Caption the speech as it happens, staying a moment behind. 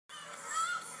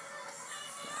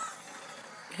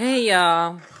Hey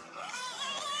y'all,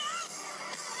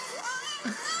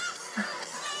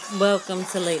 welcome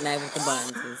to Late Night with the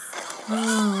Barneses.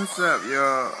 What's up,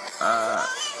 y'all?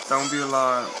 Don't be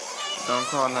alarmed. Don't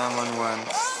call 911.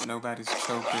 Nobody's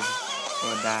choking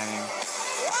or dying.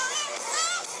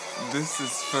 This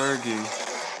is Fergie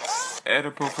at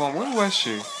a perform. Where was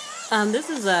she? This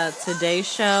is a Today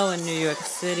Show in New York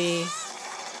City.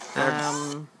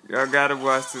 Y'all gotta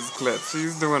watch this clip.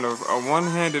 She's doing a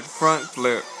one-handed front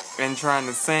flip and trying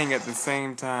to sing at the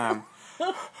same time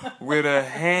with a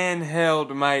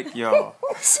handheld mic, y'all.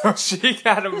 So she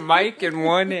got a mic in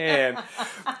one hand,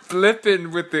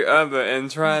 flipping with the other, and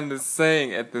trying to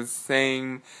sing at the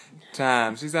same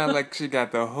time. She sounds like she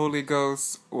got the Holy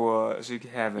Ghost or she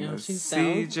having a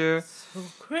seizure. So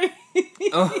crazy.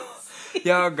 Oh,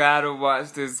 y'all gotta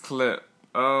watch this clip.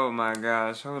 Oh my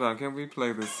gosh. Hold on. Can we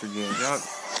play this again? Y'all.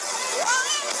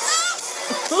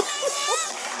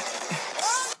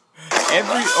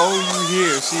 Every O you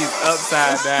hear, she's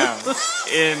upside down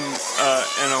in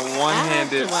a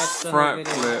one-handed front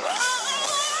flip.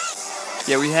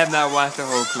 Yeah, we have not watched the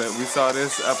whole clip. We saw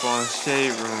this up on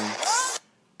Shade Room.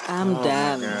 I'm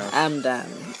done.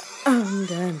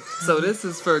 So this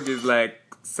is Fergie's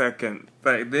second,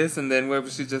 this, and then what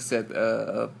was she just said?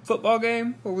 Football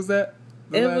game. What was that?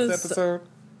 The last episode.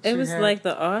 It was like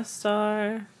the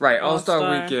All-Star. Right, All-Star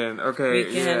Weekend. Okay,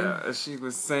 Weekend. Yeah. She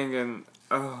was singing.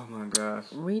 Oh my gosh.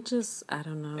 I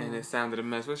don't know. And it sounded a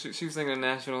mess. She was singing the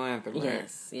national anthem, right?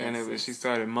 Yes. And she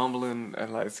started mumbling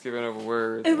and skipping over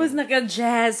words. It was like a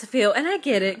jazz feel, and I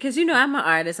get it because I'm an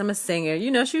artist, I'm a singer.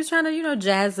 She was trying to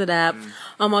jazz it up,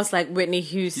 almost like Whitney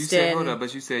Houston. You said hold up,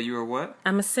 but you said you were what?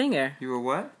 I'm a singer. You were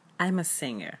what? I'm a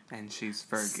singer. And she's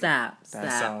Fergie. Stop.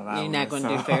 That's all You're not going to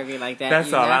do Fergie like that.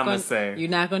 That's all I'm going to say. You're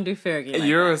not going to do Fergie like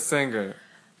You're that. a singer,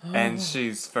 and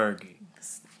she's Fergie.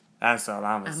 That's all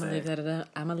I'm going to say.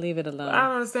 I'm going to leave it alone. I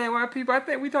don't understand why people, I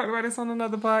think we talked about this on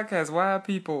another podcast, why are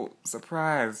people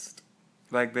surprised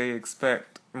like they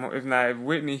expect, if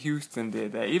Whitney Houston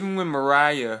did that. Even when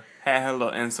Mariah had her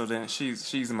little incident,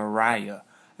 she's Mariah.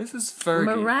 This is Fergie.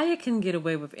 Mariah can get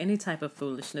away with any type of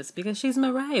foolishness because she's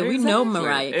Mariah. Exactly. We know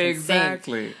Mariah can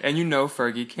sing. And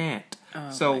Fergie can't.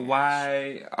 So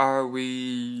why are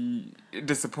we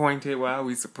disappointed? Why are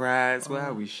we surprised? Why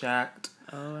are we shocked?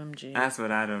 OMG. That's what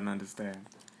I don't understand.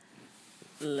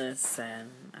 Listen,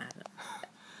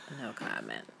 no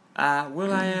comment. I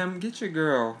am. Get your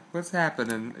girl. What's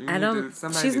happening?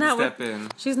 Somebody step in.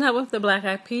 She's not with the Black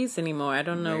Eyed Peas anymore. I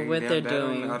don't know what they're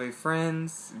doing. Are they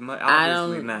friends?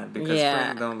 Obviously not, because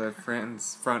friends don't let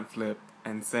friends front flip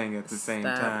and sing at the same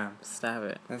time. Stop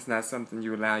it. That's not something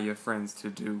you allow your friends to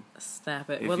do.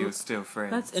 Stop it. If you're still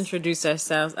friends. Let's introduce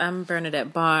ourselves. I'm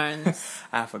Bernadette Barnes.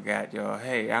 I forgot, y'all.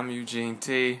 Hey, I'm Eugene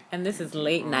T. And this is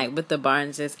Late Night with the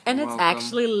Barneses. And it's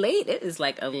actually late. It is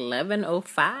like 11:05 in these streets.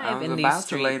 I was about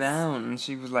to lay down, and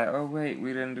she was like, oh, wait,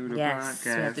 we didn't do the podcast. Yes,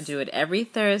 we have to do it every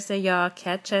Thursday, y'all.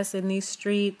 Catch us in these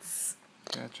streets.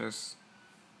 Catch us.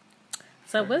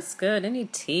 So what's good? Any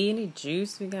tea, any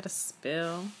juice we got to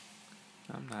spill?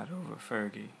 I'm not over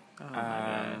Fergie. Oh my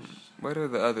gosh. What are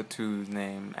the other two's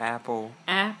name? Apple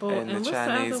and the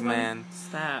Chinese the man.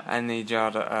 Stop. I need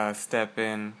y'all to step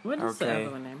in. What is the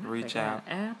other one name? Reach out.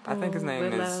 Apple, I think his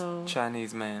name Willow. is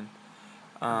Chinese man.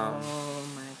 Oh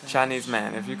my God. Chinese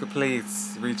man, if you could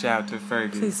please reach out to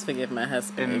Fergie. Please forgive my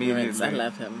husband. Immediately. I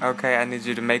love him. Okay, I need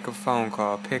you to make a phone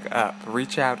call. Pick up.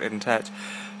 Reach out and touch.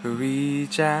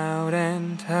 Reach out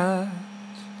and touch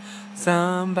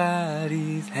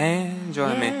somebody's hand.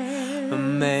 Join me.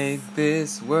 Make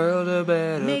this world a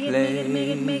better place.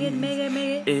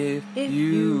 Make it. If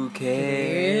you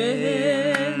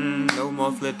can. No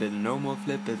more flipping.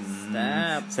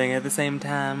 Stop. Sing at the same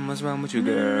time. What's wrong with you,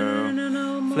 girl?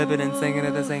 No flip it and sing it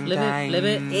at the same time. Flip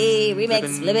it. Hey,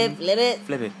 remix. Flip it. Flip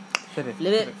it. Flip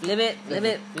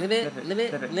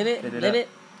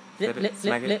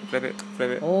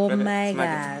it. Oh my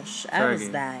gosh. I was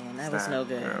dying. That was no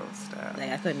good. Girl, stop.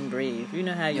 I couldn't breathe. You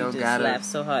know how you just gotta laugh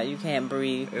so hard you can't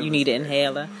breathe. You need an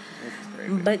inhaler.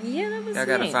 But yeah, that was I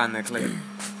gotta find that clip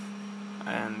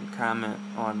and comment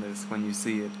on this when you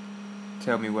see it.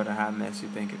 Tell me what a hot mess you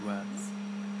think it was.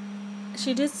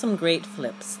 She did some great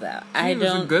flips, though. She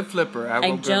was a good flipper. I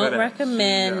don't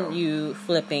recommend you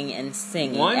flipping and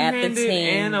singing one-handed at the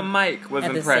same and a mic was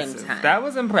at impressive. the same time. That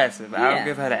was impressive. Yeah. I'll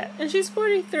give her that. And she's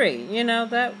 43. You know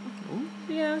that. Ooh,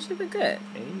 she looked good.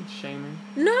 Age shaming.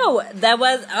 No, that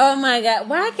was, oh my God.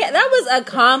 Why can't, that was a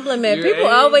compliment. You're People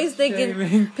always shaming.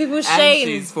 thinking, people And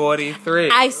shading. she's 43.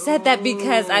 I said that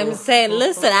because I'm saying,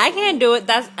 listen, I can't do it.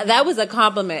 That was a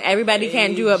compliment. Everybody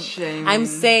can't do it. Shaming. I'm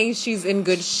saying she's in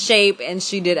good shape and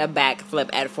she did a backflip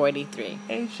at 43.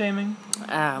 Age shaming.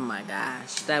 Oh my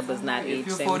gosh, that was not age If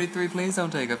you're shaming. 43, please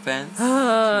don't take offense.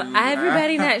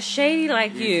 Everybody not shady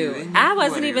like you. I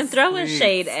wasn't even throwing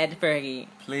shade at Fergie.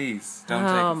 Please don't take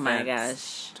offense. Oh my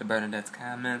gosh. To Bernadette's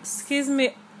comments. Excuse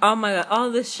me. Oh my God, all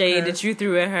the shade that you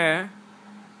threw at her.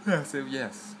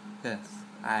 Yes,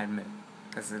 I admit.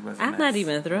 Because it was I'm not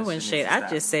even throwing shade. I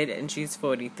just said it, and she's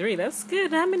 43. That's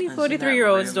good. How many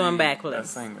 43-year-olds doing backflips? A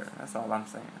singer. That's all I'm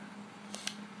saying.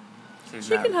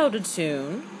 She can hold a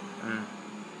tune.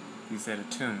 You said a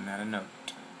tune, not a note.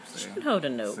 She can hold a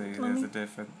note. See, there's a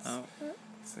difference. Oh.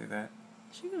 See that?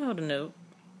 She can hold a note.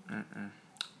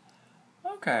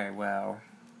 Okay, well,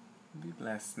 be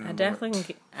blessed. I definitely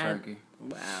can. Fergie.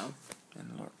 Wow.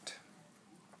 And Lord.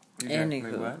 You definitely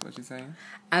Anywho. what? What you saying?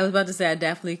 I was about to say I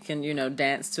definitely can,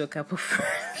 dance to a couple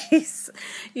Fergie's,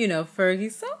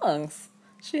 Fergie songs.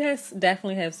 She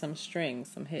definitely has some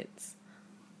strings, some hits.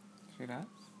 She does?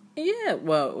 Yeah,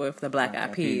 well, with the Black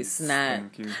Eyed Peas, not.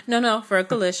 Thank you. No,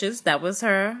 Fergalicious. That was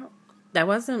her. That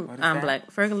wasn't Black.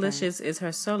 Fergalicious is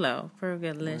her solo.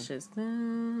 Fergalicious.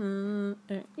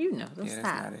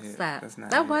 Stop.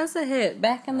 That was a hit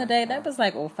back in the day. That was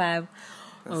like 05,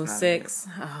 06.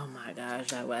 Oh my gosh,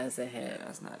 that was a hit. Yeah,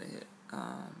 that's not a hit.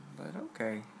 But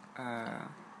okay.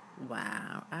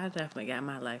 Wow, I definitely got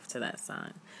my life to that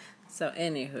song. So,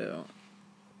 anywho.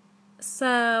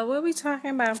 So, what are we talking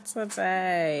about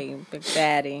today, Big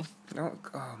Daddy?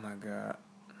 Oh my God.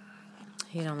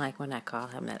 He don't like when I call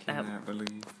him that. I cannot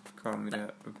believe you call me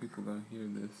that, but people gonna hear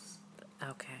this.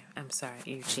 Okay, I'm sorry,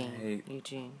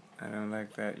 Eugene. I don't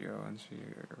like that, yo. And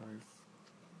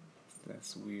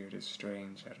that's weird. It's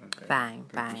strange. I don't think.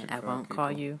 Fine. I won't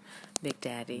call you Big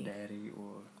Daddy. Daddy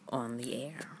or on the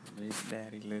air. Big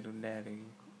Daddy, Little Daddy,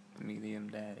 Medium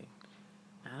Daddy.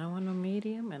 I don't want no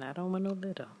medium, and I don't want no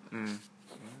little. Not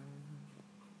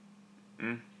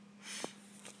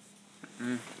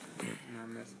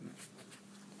messing with.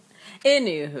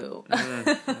 Anywho.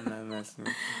 I'm not messing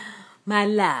with. My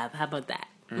love. How about that?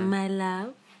 My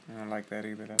love. I don't like that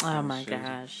either. That's oh my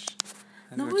gosh.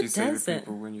 That's no, what it you say doesn't. to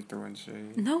people when you're throwing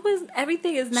shade. No,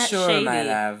 everything is not sure, shady. Sure, my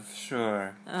love.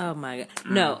 Sure. Oh my God.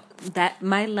 No, that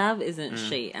my love isn't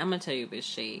shade. I'm gonna tell you it's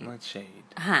shade. What shade?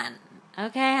 Han.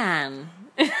 Okay, Han.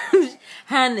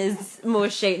 Han is more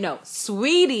shade. No,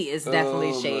 Sweetie is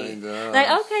definitely shade. Like,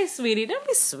 okay, Sweetie, don't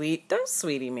be sweet. Don't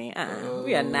sweetie me.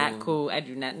 We are not cool. I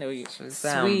do not know you. You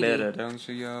sound better, don't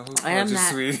you, y'all? Who I am you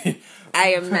not. Sweetie?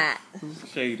 I am not. Who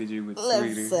shaded you with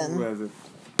Listen. Sweetie? Who was it?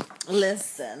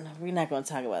 Listen, we're not going to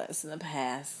talk about this in the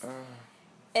past.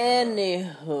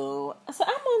 Anywho, so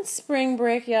I'm on spring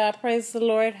break, y'all. Praise the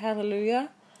Lord. Hallelujah.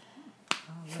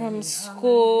 From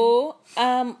school.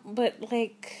 But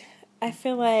like, I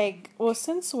feel like, most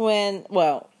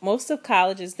of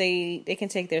colleges, they can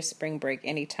take their spring break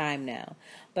anytime now.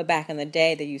 But back in the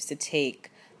day, they used to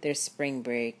take their spring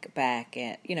break back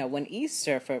at, when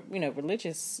Easter for,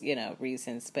 religious,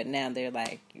 reasons. But now they're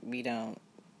like, we don't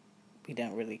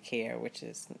really care, which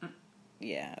is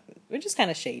kind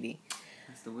of shady.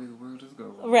 That's the way the world is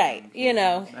going. Right,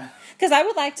 because I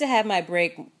would like to have my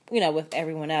break, with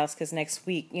everyone else, because next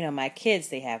week, my kids,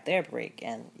 they have their break,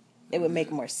 and it would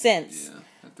make more sense. Yeah,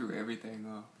 that threw everything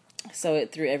off. So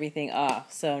it threw everything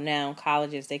off. So now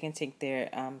colleges, they can take their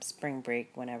spring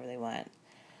break whenever they want.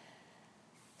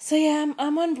 So yeah,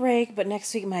 I'm on break, but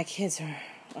next week my kids are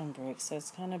on break, so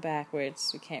it's kind of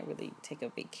backwards. We can't really take a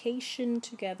vacation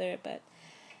together, but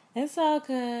it's all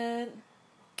good.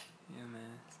 Yeah,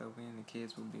 man. So we and the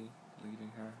kids will be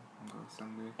leaving her and go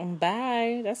somewhere.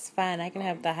 Bye. That's fine. I can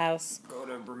have the house. Go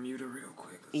to Bermuda real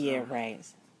quick. Yeah, right.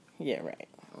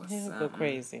 He'll go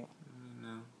crazy.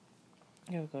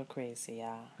 He'll go crazy,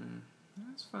 y'all.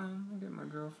 That's fine. I'll get my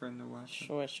girlfriend to watch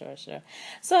it. Sure.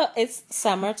 So, it's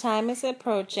summertime is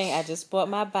approaching. I just bought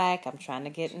my bike. I'm trying to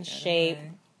get in shape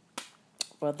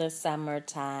for the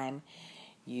summertime.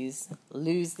 Lose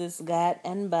this gut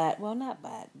and butt. Well, not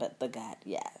butt, but the gut,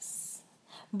 yes.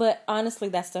 But honestly,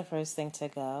 that's the first thing to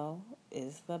go,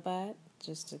 is the butt,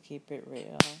 just to keep it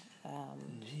real.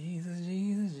 Jesus.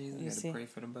 You gotta pray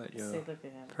for the butt, yo. See, look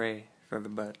at him. Pray for the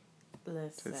butt.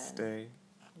 Listen. To stay.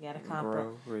 You gotta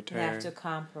grow, return. You have to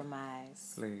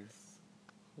compromise. Please.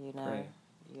 Pray.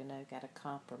 You gotta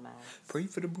compromise. Pray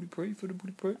for the booty,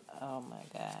 pray. Oh my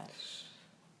gosh.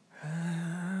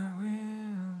 I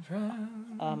will try.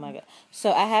 Oh my God!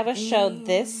 So I have a show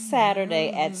this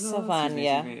Saturday at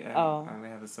Savannah. Oh, I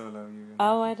have a solo.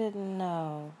 oh, I didn't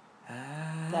know.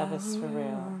 That was for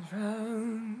real.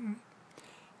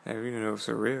 I really know it's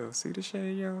for real. See the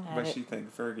shade, y'all? But she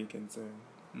think Fergie can sing.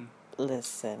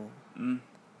 Listen.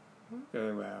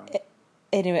 Okay, wow.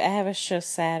 Anyway, I have a show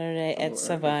Saturday at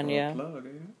Savannah. Plug, ain't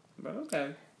it? But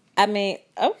okay. I mean,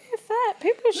 okay, fine.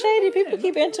 People shady. People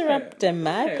keep interrupting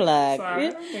my plug. Sorry,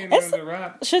 I don't mean to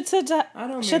interrupt.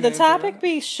 Should the topic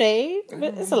be shade?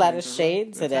 It's a lot of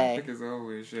shade today. The topic is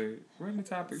always shade. When the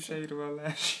topic shade of our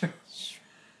last show?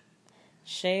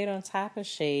 Shade on top of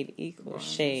shade equals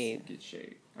shade. Get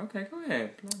shade. Okay, go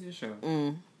ahead. Plug your show.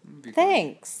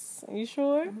 Thanks. You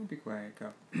sure? I'm gonna be quiet.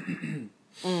 Go.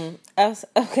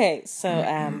 Okay,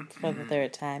 so for the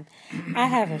third time, I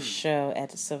have a show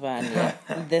at Savannah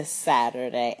this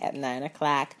Saturday at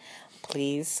 9:00.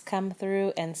 Please come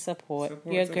through and support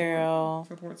your girl.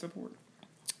 Support.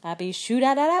 I'll be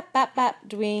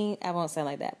doing. I won't sound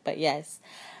like that, but yes.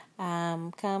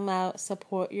 Come out,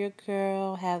 support your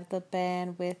girl, have the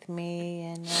band with me,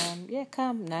 and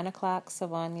come 9:00,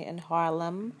 Savannah in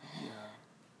Harlem,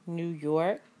 New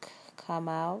York. Come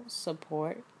out,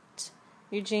 support.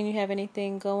 Eugene, you have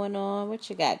anything going on? What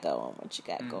you got going?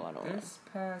 on? This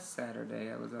past Saturday,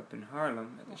 I was up in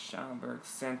Harlem at the Schomburg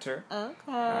Center.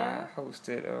 Okay. I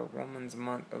hosted a Women's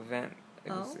Month event.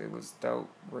 It was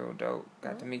dope, real dope.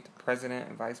 Got to meet the president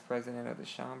and vice president of the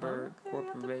Schomburg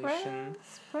Corporation.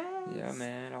 Yeah,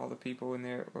 man, all the people in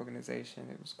their organization.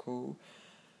 It was cool.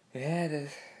 It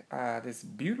had this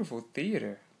beautiful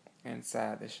theater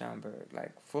inside the Schomburg,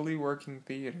 like fully working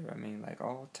theater. I mean, like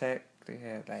all tech. They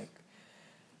had like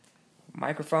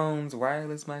microphones,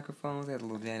 wireless microphones. They had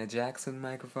little Janet Jackson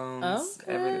microphones.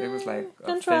 Okay. It was like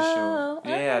Control. official.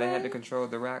 Okay. Yeah, they had to control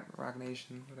the Rock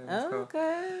Nation, whatever it's called.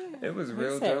 Okay. It was Who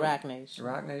real said dope. Rock Nation.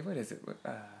 Rock Nation. What is it?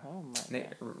 Oh my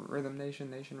God. Rhythm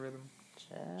Nation Rhythm.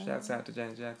 Child. Shouts out to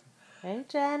Janet Jackson. Hey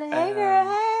Janet. Hey girl.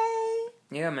 Hey.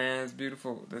 Yeah, man, it's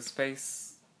beautiful. The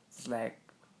space is like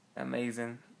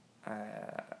amazing.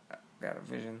 I got a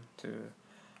vision to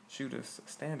shoot a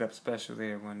stand-up special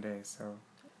there one day. So.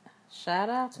 Shout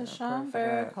out to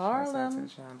Schomburg, Harlem. Shout out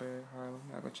to Schomburg, Harlem.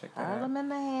 I'll go check that out. Harlem in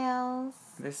the house.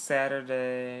 This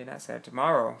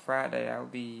tomorrow, Friday, I'll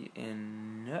be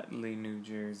in Nutley, New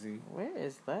Jersey. Where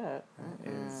is that?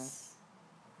 It's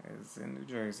in New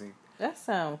Jersey. That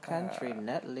sounds country,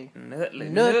 Nutley.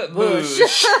 Nutbush.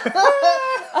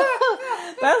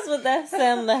 That's what that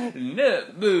sounds like.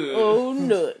 Nutbush. Oh,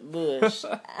 Nutbush.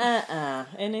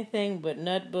 Anything but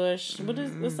Nutbush.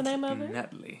 What's the name of it?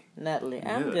 Nutley.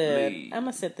 I'm good. I'm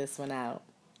gonna sit this one out.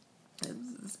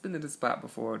 It's been in the spot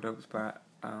before, a dope spot.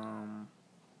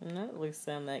 Nutley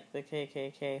sound like the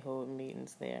KKK hold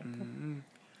meetings there. Mm-hmm.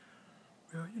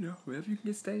 Well, wherever you can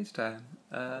get stage time.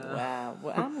 Wow.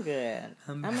 Well, I'm good.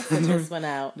 I'm gonna sit this one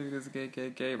out. Do this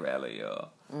KKK rally,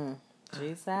 y'all.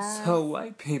 Jesus. So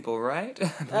white people, right?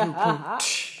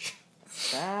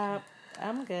 Stop.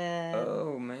 I'm good.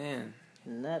 Oh, man.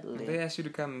 Nutley. If they asked you to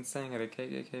come and sing at a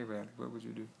KKK rally, what would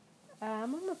you do?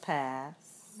 I'm gonna pass.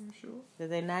 You sure? Did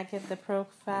they not get the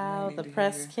profile, the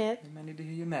press kit? They might need to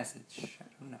hear your message. I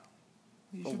don't know.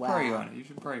 You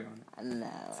should pray on it.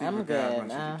 No, see I'm what good. God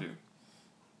wants you to do.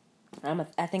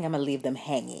 I think I'm gonna leave them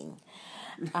hanging.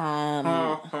 No.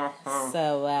 Wow.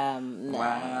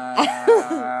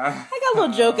 I got a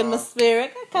little joke in my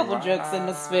spirit. Got a couple jokes in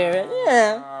my spirit.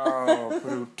 Yeah.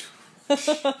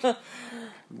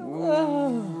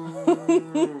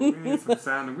 We need some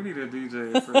sound. We need a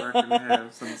DJ so I can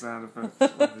have some sound effects for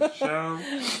the show.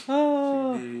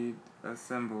 She need a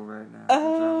cymbal right now.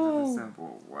 The drums and a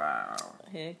cymbal. Wow.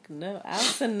 Heck no. I'll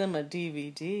send them a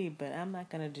DVD, but I'm not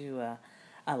gonna do a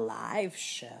live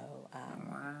show.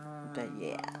 Wow. But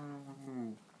yeah.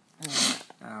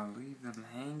 I'll leave them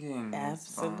hanging.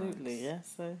 Absolutely.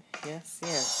 Yes, sir.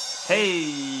 Yes.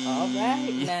 Hey. All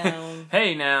right now.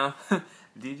 Hey now.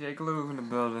 DJ Glue in the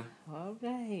building. All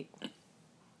right.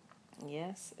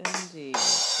 Yes, indeed.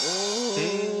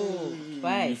 Oh,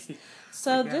 twice.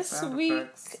 So this week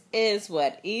is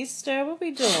what? Easter? What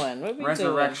we doing?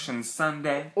 Resurrection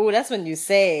Sunday. Oh, that's when you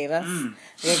save. That's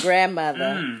your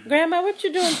grandmother. Grandma, what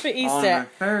you doing for Easter? On the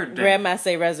third day. Grandma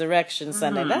say Resurrection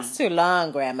Sunday. That's too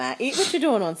long, Grandma. What you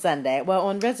doing on Sunday? Well,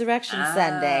 on Resurrection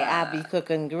Sunday, I'll be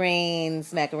cooking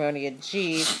greens, macaroni and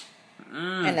cheese.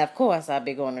 And of course, I'll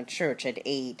be going to church at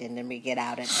 8, and then we get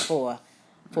out at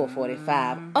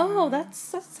 4:45. Oh, that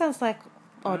sounds like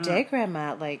all day,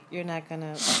 Grandma. Like, you're not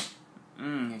gonna...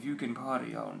 If you can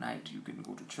party all night, you can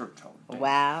go to church all day.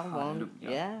 Wow. Hallelujah.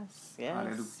 Yes.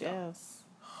 Hallelujah. Yes.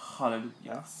 Hallelujah.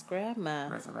 That's Grandma.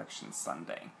 Resurrection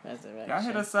Sunday. Resurrection. Y'all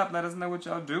hit us up. Let us know what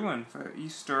y'all doing for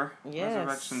Easter. Yes.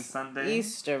 Resurrection Sunday.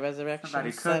 Easter Resurrection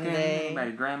Everybody Sunday. cooking.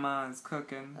 Anybody grandma is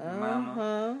cooking.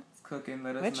 Mama is cooking.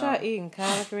 Let us know. What y'all eating?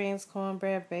 Collard greens,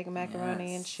 cornbred, baked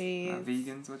macaroni and cheese.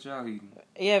 Vegans, what y'all eating?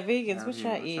 Yeah, vegans. What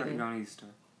y'all eating? What y'all eat on Easter?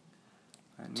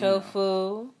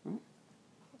 Tofu.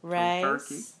 Rice.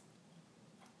 Turkey.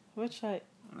 What y'all?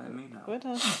 Let me know. What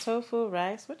else? Tofu,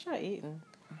 rice. What y'all eating?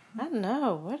 I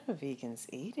know. What are vegans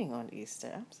eating on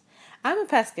Easter? I'm a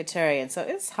pescatarian, so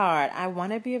it's hard. I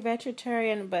want to be a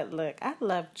vegetarian, but look, I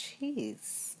love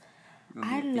cheese.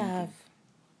 Because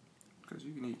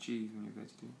you can eat cheese when you're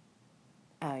vegetarian.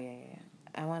 Oh, yeah.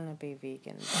 I want to be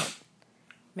vegan. But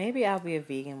maybe I'll be a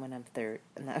vegan when I'm 30.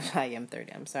 Not, I am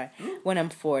 30. I'm sorry. When I'm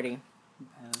 40.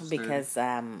 Because,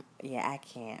 I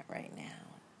can't right now.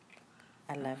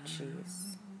 I love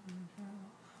cheese.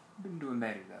 Been doing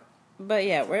better, though. But,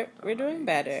 yeah, we're doing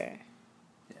better.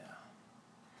 Yeah.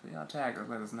 So y'all tag us.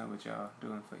 Let us know what y'all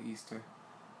doing for Easter.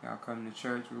 Y'all come to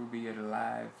church. We'll be at a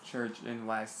live church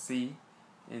NYC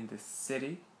in the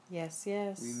city. Yes.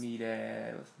 We meet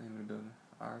at, what's the name of the building?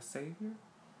 Our Savior?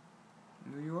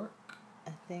 New York?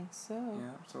 I think so.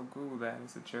 Yeah, so Google that.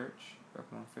 It's a church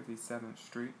up on 57th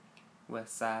Street,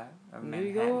 west side of New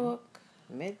Manhattan. York,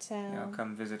 Midtown. Y'all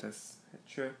come visit us at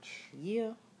church.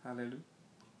 Yeah. Hallelujah.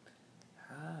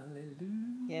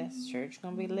 Yes, church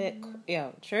gonna be lit.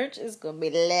 Yo, church is gonna be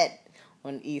lit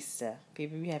on Easter.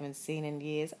 People you haven't seen in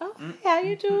years. Oh, hey, how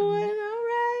you doing? All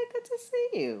right, good to see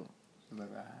you. Look,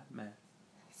 man.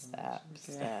 Stop.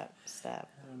 I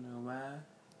don't know why.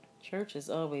 Church is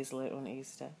always lit on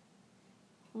Easter.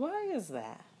 Why is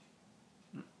that?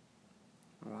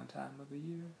 One time of the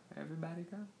year, everybody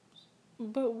comes.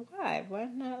 But why? Why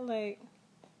not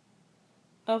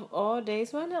of all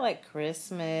days? Why not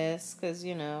Christmas? Because,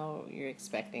 you're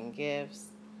expecting gifts.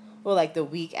 Well, the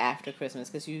week after Christmas,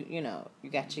 because you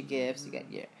got your gifts, you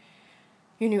got your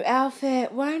new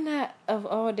outfit. Why not of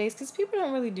all days? Because people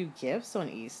don't really do gifts on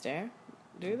Easter,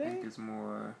 do they? I think it's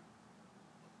more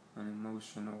an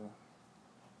emotional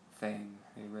thing,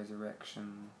 a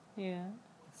resurrection. Yeah.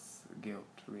 It's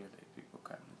guilt, really. People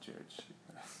come to church.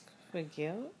 For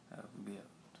guilt? Of guilt.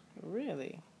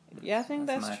 Really? Yeah, I think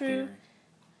that's true. Theory.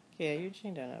 Yeah,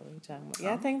 Eugene don't know what you're talking about.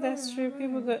 Yeah, I think that's true.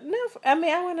 People go... No, I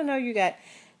want to know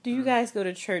do you guys go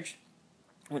to church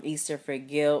on Easter for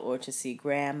guilt or to see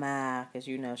Grandma because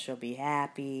she'll be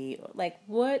happy?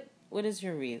 What is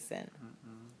your reason?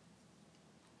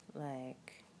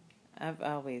 I've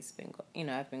always been,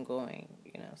 I've been going,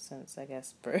 since, I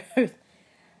guess, birth.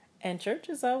 And church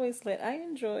is always lit. I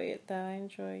enjoy it, though. I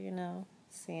enjoy,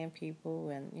 seeing people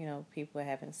and, people I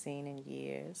haven't seen in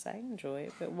years. I enjoy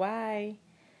it. But why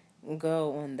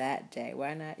go on that day?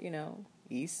 Why not,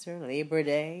 Easter, Labor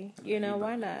Day?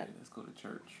 Why not? Let's go to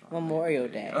church. Memorial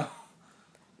Day.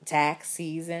 Tax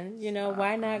season.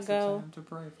 Why not go? Time to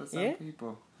pray for some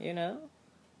people.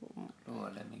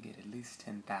 Lord, let me get at least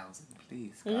 10,000,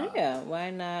 please, God. Yeah, why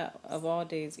not of all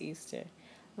days Easter?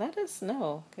 Let us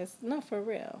know, because for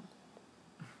real.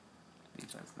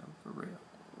 Because for real.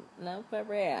 No, for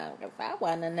real, because I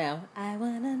want to know. I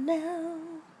want to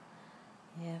know.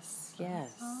 Yes.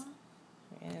 Yes, song?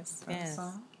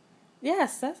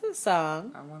 Yes, that's a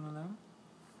song. I want to know.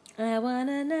 I want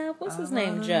to know. What's his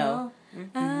name, Joe?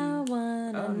 I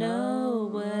want to know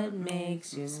what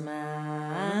makes you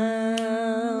smile.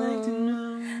 I want to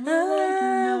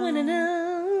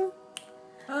know.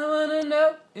 I want to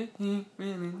know if he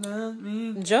really loves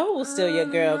me. Joe will steal your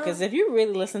girl, because if you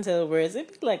really listen to the words,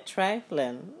 it'd be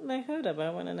trifling. Hold up, I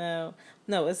want to know.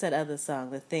 No, it's that other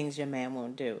song, The Things Your Man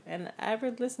Won't Do. And I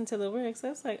would listen to the words, I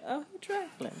was oh, he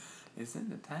trifling. It's in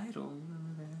the title.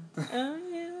 Oh,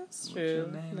 yeah, that's what true. Your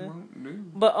man won't do.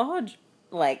 But all,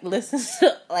 listen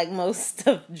to, most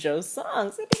of Joe's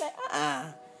songs, it'd be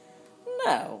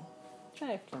no.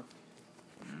 Trifling.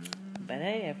 But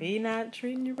hey, if he not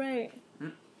treating you right,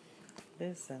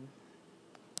 listen,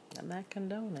 I'm not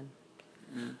condoning.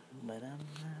 But I'm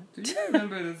not. Do you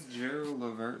remember this Gerald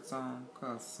Levert song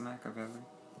called Smackavelli?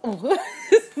 What?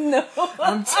 No.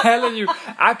 I'm telling you,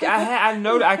 I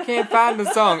know that I can't find the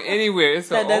song anywhere. It's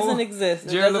that doesn't exist.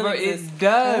 Gerald Levert. It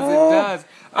does.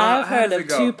 I've heard of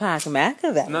Tupac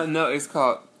Machiavelli. No, it's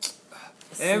called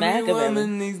Every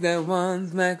woman needs that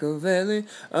one Machiavelli,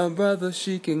 a brother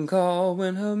she can call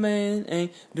when her man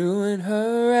ain't doing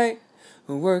her right.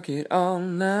 Work it all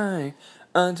night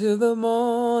until the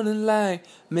morning light,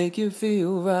 make you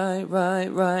feel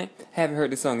right. Haven't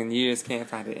heard this song in years, can't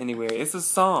find it anywhere. It's a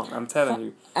song, I'm telling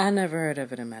you. I never heard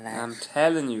of it in my life. I'm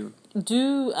telling you.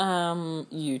 Do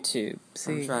YouTube.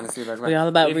 See, I'm trying to see if I can. We're all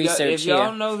about research if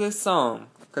y'all know this song,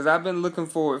 Because I've been looking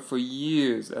for it for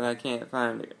years and I can't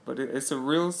find it. But it's a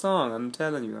real song. I'm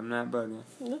telling you. I'm not bugging.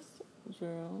 That's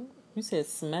real. You said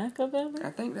Smackabilly?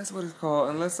 I think that's what it's called.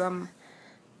 Unless I'm...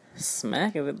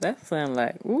 Smackabilly? That sound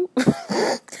like... Ooh.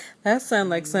 That sound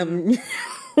like something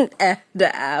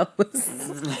after hours.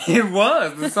 It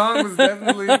was. The song was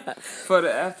definitely for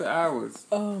the after hours.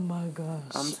 Oh my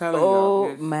gosh. I'm telling y'all.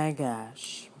 Oh my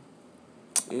gosh.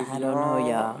 If I don't know,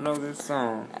 y'all. know this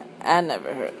song. I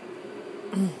never heard.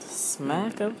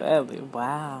 Smackabilly.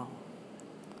 Wow.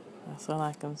 That's all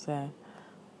I can say.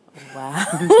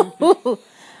 Wow.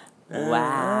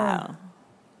 Wow.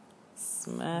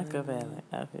 Smackabilly.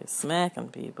 Out here smacking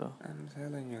people. I'm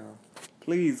telling y'all.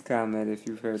 Please comment if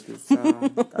you've heard this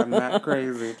song. I'm not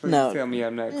crazy. Please tell me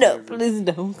I'm not crazy. No, please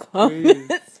don't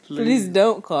comment. Please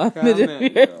don't comment if you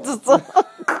heard the song.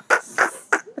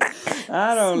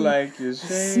 I don't like your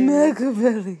shade.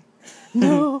 Smackabilly.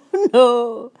 No.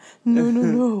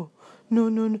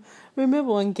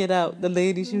 Remember on Get Out, the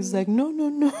lady, she was like, no.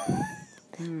 No.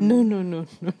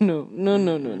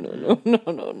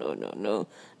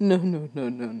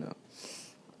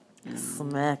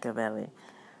 Smackabilly.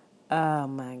 Oh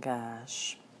my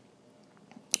gosh.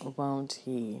 Won't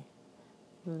he?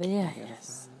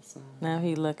 Yes. Now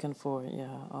he looking for it,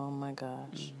 y'all. Oh my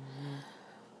gosh.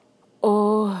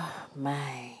 Oh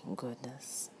my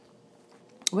goodness.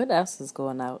 What else is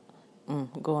going on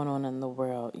in the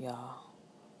world, y'all?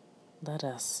 Let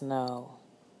us know.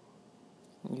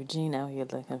 Eugene out here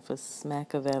looking for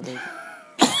Smackabilly.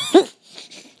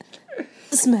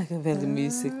 Smackabilly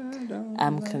music.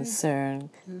 I'm concerned.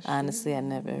 Honestly, I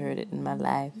never heard it in my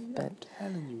life, but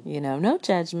no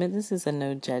judgment. This is a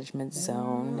no judgment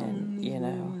zone, and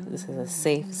this is a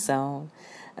safe zone,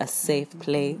 a safe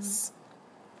place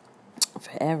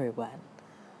for everyone.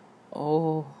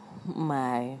 Oh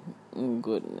my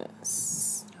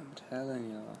goodness. I'm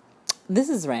telling y'all. This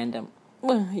is random.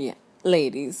 Well, yeah,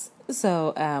 ladies.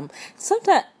 So,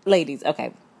 sometimes, ladies,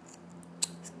 okay.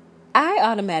 I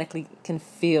automatically can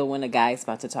feel when a guy's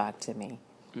about to talk to me.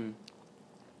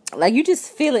 Like, you just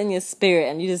feel it in your spirit,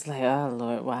 and you're just like, oh,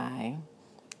 Lord, why?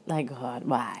 Like, God,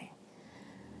 why?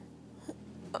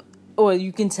 Or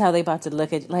you can tell they about to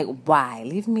look at you, like, why?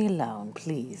 Leave me alone,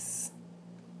 please.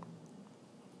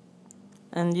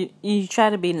 And you try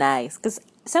to be nice, because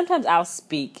sometimes I'll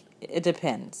speak. It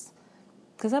depends.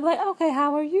 Because I'm like, okay,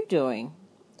 how are you doing?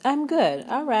 I'm good.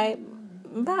 All right.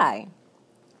 Bye.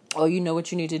 Or you know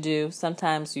what you need to do.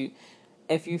 Sometimes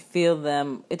if you feel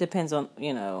them, it depends on,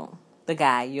 the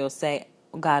guy. You'll say,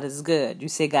 God is good. You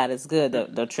say God is good,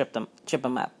 they'll trip them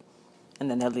up. And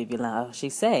then they'll leave you alone. Oh,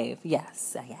 she's saved.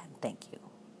 Yes, I am. Thank you.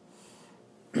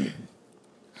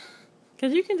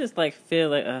 Because you can just, feel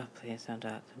like, oh, please don't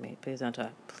talk to me. Please don't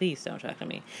talk to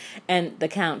me. And the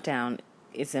countdown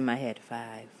is in my head.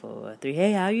 5, 4, 3.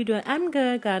 Hey, how you doing? I'm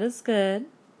good. God is good.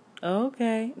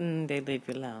 Okay. They leave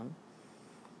you alone.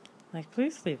 Like,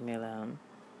 please leave me alone.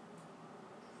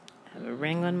 I have a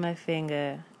ring on my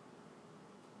finger.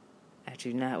 I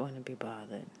do not want to be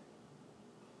bothered.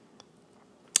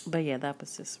 But yeah, that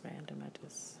was just random. I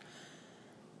just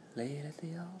lay it at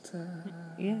the altar.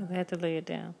 Yeah, they had to lay it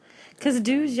down. Because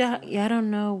dudes, y'all don't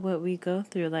know what we go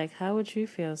through. Like, how would you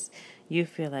feel? You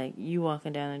feel like you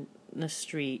walking down the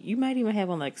street. You might even have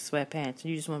on, sweatpants.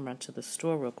 And you just want to run to the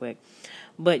store real quick.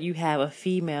 But you have a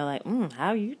female like,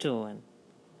 how you doing?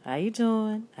 How you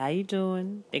doing? How you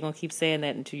doing? They're going to keep saying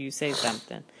that until you say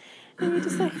something. And you're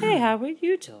just like, hey, how are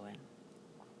you doing?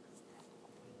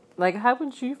 Like, how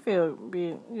would you feel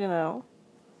being,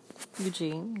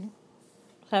 Eugene?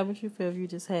 How would you feel if you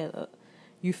just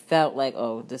you felt like,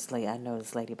 oh, I know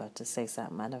this lady about to say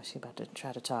something. I know she about to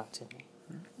try to talk to me.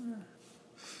 Mm-hmm.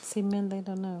 See, men, they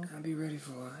don't know. I'll be ready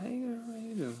for her. Hey, girl, how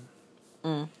you doing?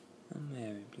 I'm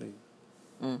married, please.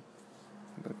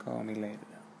 But call me later,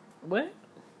 though. What?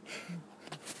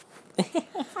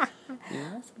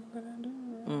 Yeah, that's what I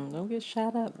do. Don't get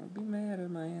shot up. Don't be mad at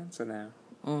my answer now.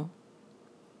 Boy.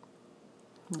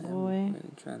 I'm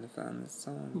really trying to find this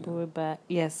song. Boy, but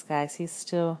yes, guys, he's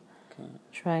still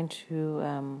trying to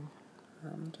I'm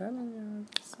telling you,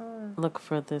 it's a song. Look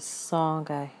for this song.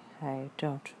 I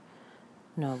don't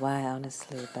know why,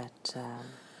 honestly, but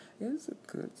it's a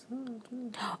good song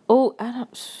too.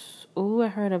 I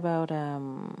heard about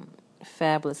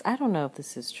Fabulous. I don't know if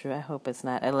this is true. I hope it's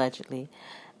not. Allegedly,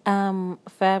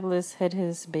 Fabulous had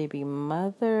his baby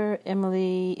mother,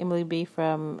 Emily B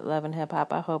from Love and Hip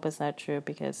Hop. I hope it's not true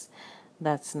because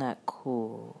that's not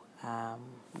cool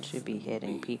to be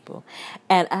hitting people.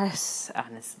 And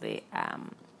honestly,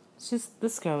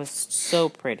 this girl is so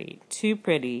pretty, too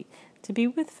pretty to be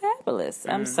with Fabulous.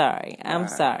 I'm sorry.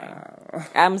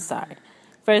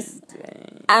 First,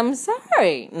 I'm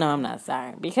sorry. No, I'm not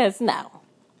sorry. Because, no.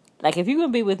 Like, if you're going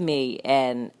to be with me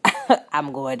and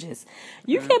I'm gorgeous,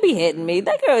 you can't be hitting me.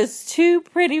 That girl is too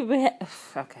pretty.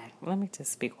 Okay, let me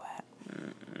just be quiet.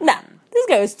 No, this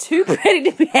girl is too pretty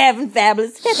to be having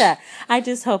fabulous hit her. I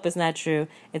just hope it's not true.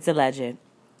 It's alleged.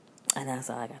 And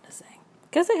that's all I got to say.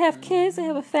 Because they have kids, they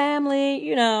have a family,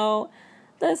 you know.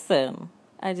 Listen,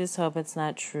 I just hope it's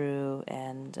not true.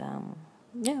 And,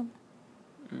 yeah.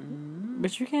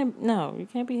 But you can't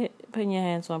be putting your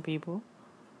hands on people.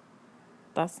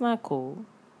 That's not cool.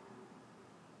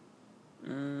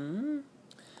 Don't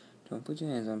put your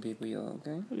hands on people, y'all,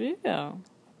 okay? Yeah.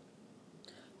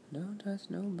 Don't touch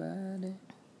nobody.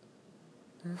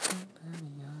 Touch nobody,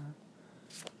 y'all.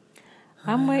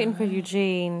 I'm waiting for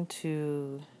Eugene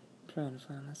to... Trying to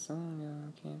find a song,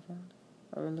 y'all. Can't find it.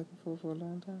 I've been looking for a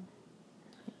long time.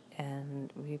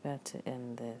 And we about to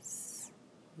end this.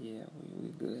 Yeah,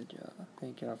 we good, y'all.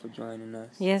 Thank y'all for joining us.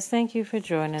 Yes, thank you for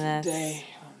joining us. Today,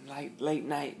 late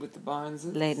night with the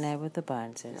Barneses. Late night with the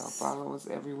Barneses. Y'all follow us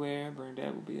everywhere.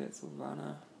 Bernadette will be at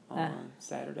Savannah on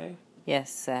Saturday.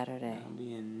 Yes, Saturday. I'll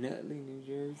be in Nutley, New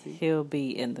Jersey. He'll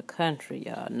be in the country,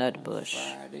 y'all. Nutbush.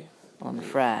 On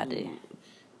Friday.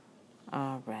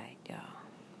 All right, y'all.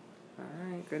 All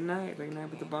right, good night. Late night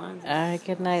with the Barneses. All right,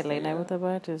 good night. Late night with the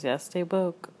Barneses. Y'all stay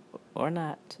woke or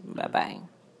not. Bye-bye.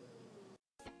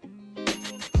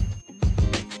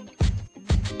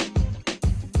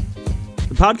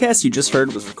 The podcast you just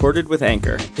heard was recorded with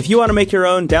Anchor. If you want to make your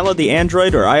own, download the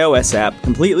Android or iOS app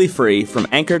completely free from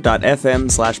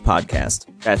anchor.fm/podcast.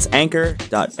 That's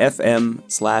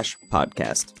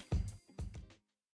anchor.fm/podcast.